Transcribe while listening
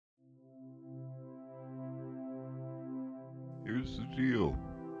Here's the deal.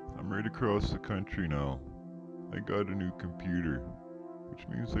 I'm right across the country now. I got a new computer, which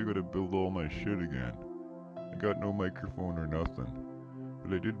means I gotta build all my shit again. I got no microphone or nothing,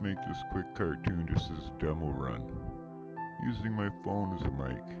 but I did make this quick cartoon just as a demo run, using my phone as a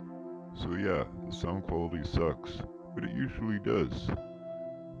mic. So yeah, the sound quality sucks, but it usually does,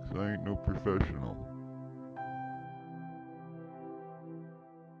 'cause I ain't no professional.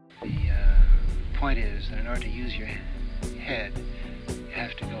 The point is that in order to use your head, you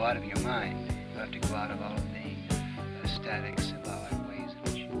have to go out of your mind. You have to go out of all of the statics of all the ways in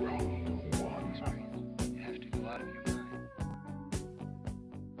which you think, experience. You have to go out of your mind.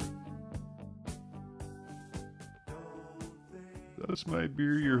 That's my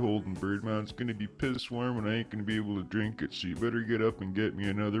beer you're holding, Birdman. It's gonna be piss warm and I ain't gonna be able to drink it, so you better get up and get me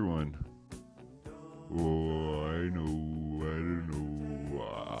another one. Oh, I don't know,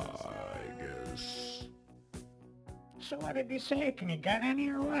 I guess. So what did you say? Can you get any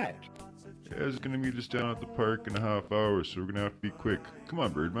or what? Yeah, it's gonna meet us down at the park in a half hour, so we're gonna have to be quick. Come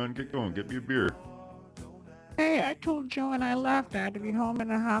on, Birdman, get going, get me a beer. Hey, I told Joe when I left I had to be home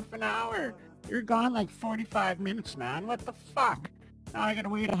in a half an hour. You're gone like 45 minutes, man. What the fuck? Now I gotta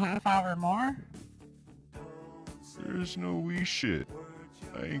wait a half hour more? There's no wee shit.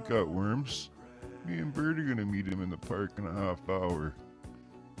 I ain't got worms. Me and Bird are gonna meet him in the park in a half hour.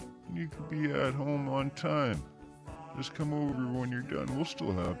 And you can be at home on time. Just come over when you're done, we'll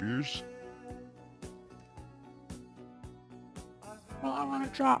still have beers. Well, I wanna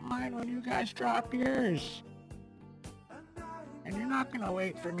drop mine when you guys drop yours. And you're not gonna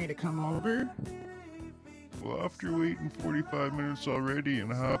wait for me to come over? Well, after waiting 45 minutes already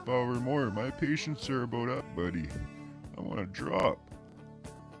and a half hour more, my patience are about up, buddy. I wanna drop.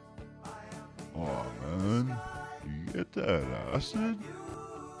 Aw, man. Do you get that acid?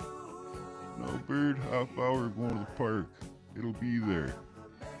 No, Bird, half hour going to the park. It'll be there.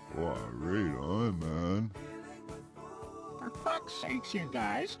 Wow, right on, man. For fuck's sakes, you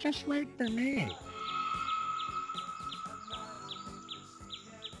guys, just wait for me.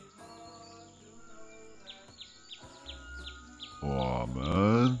 Aw,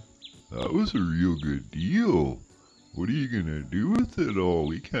 man. That was a real good deal. What are you gonna do with it all?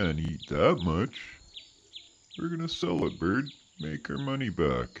 We can't eat that much. We're gonna sell it, Bird. Make our money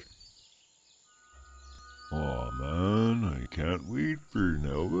back. Aw, man, I can't wait for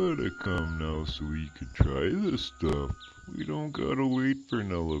nellA to come now so we could try this stuff. We don't gotta wait for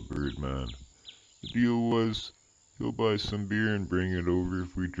nellA, Birdman. The deal was, he'll buy some beer and bring it over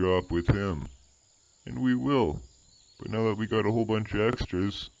if we drop with him. And we will. But now that we got a whole bunch of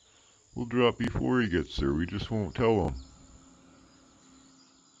extras, we'll drop before he gets there. We just won't tell him.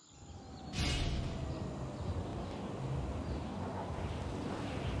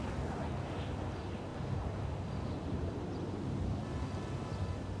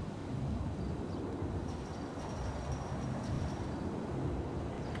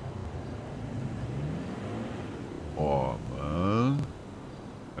 Aw, man.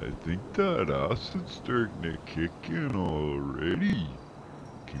 I think that acid's starting to kick in already.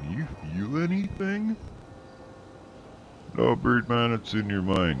 Can you feel anything? No, Birdman, it's in your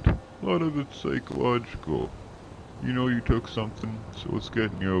mind. A lot of it's psychological. You know you took something, so it's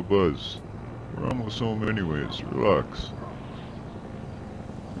getting you a buzz. We're almost home anyways, relax.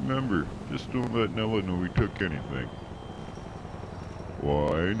 Remember, just don't let nellA know we took anything.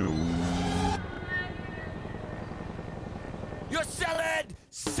 Why, no. You're selling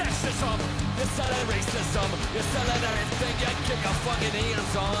sexism, you're selling racism, you're selling everything you kick your fucking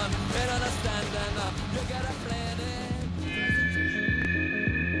hands on. And understanding, you gotta plan it.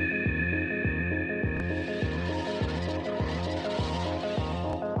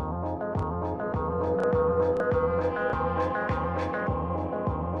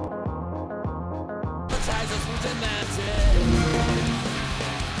 Advertisers who demand it.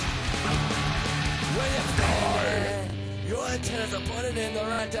 When you plan it, your antennas are pointed in the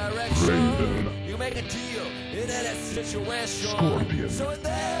right direction. You make a deal in that situation. So in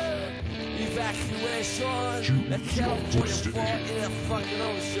there, evacuation. Let California fall in a fucking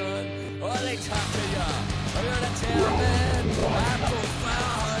ocean. Or they talk to ya. Are you the tailman? I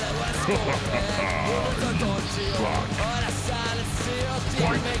profile that was spoken. Rumors are going to you. Or the silent seal.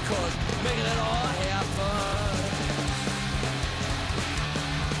 Deal makers making it all happen.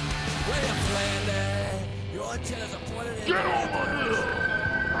 When you're playing that, your antennas are pointed in the right direction.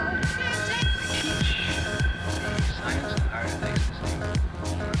 Science and art of ecstasy.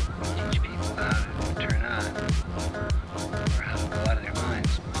 Teach people how to turn on, or how to go out of their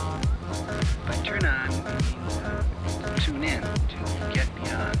minds. By turn on, we mean tune in, to get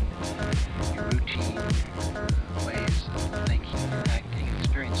beyond your routine ways of thinking.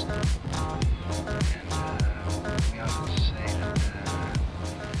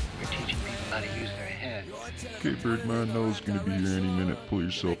 Birdman Nell's gonna be here any minute. Pull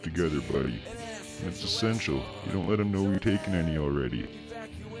yourself together, buddy. It's essential. You don't let him know you're taking any already.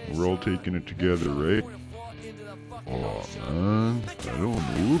 We're all taking it together, right? Aw, man. I don't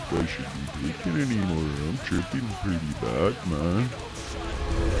know if I should be taking anymore. I'm tripping pretty bad, man.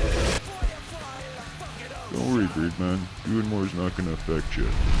 Don't worry, Birdman. Doing more is not gonna affect you.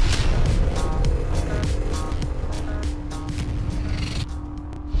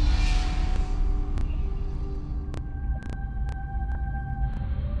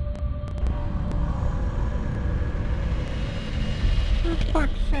 For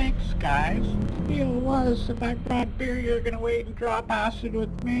fuck's sakes, guys. The deal was, if I brought beer, you were gonna wait and drop acid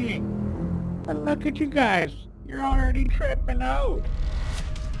with me. But look at you guys. You're already tripping out.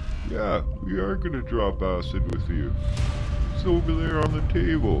 Yeah, we are gonna drop acid with you. It's over there on the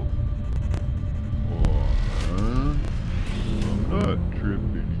table. Aw, man. I'm not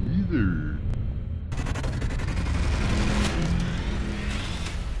tripping either.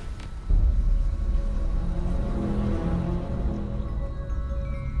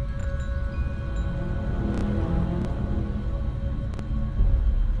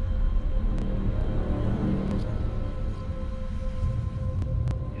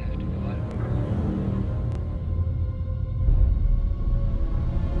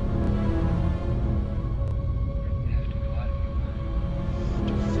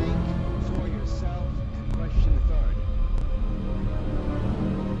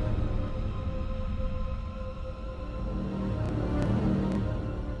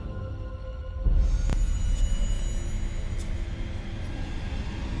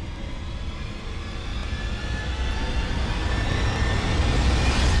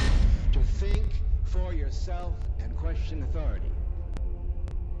 Yourself and question authority.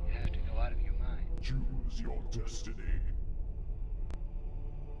 You have to go out of your mind. Choose your destiny.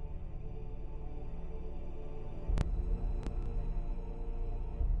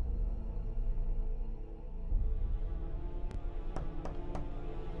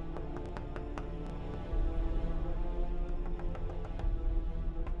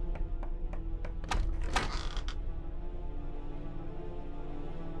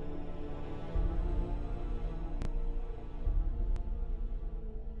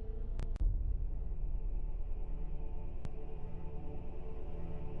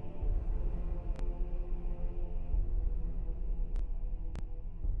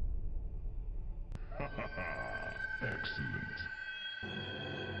 Excellent.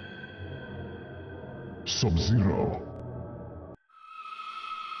 Sub-Zero.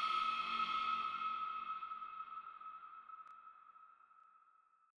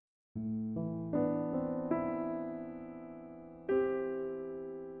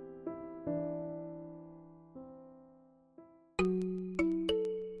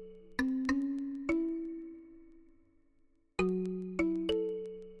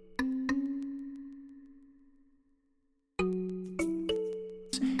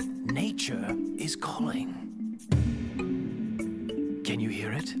 Nature is calling. Can you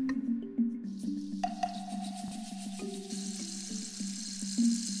hear it?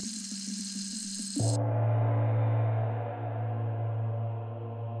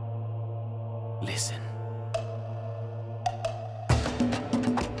 Listen.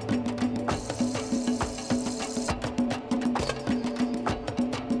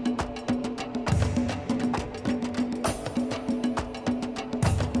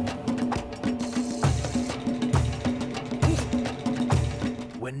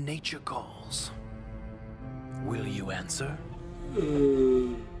 When nature calls, will you answer?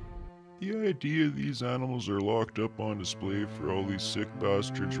 The idea these animals are locked up on display for all these sick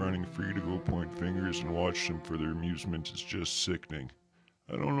bastards running free to go point fingers and watch them for their amusement is just sickening.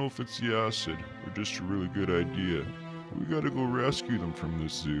 I don't know if it's the acid or just a really good idea. We gotta go rescue them from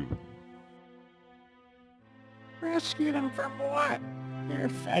this zoo. Rescue them from what? They're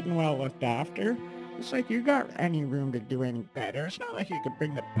fed and well looked after. It's like you got any room to do any better. It's not like you could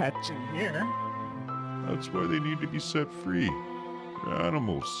bring the pets in here. That's why they need to be set free. They're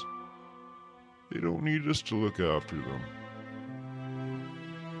animals. They don't need us to look after them.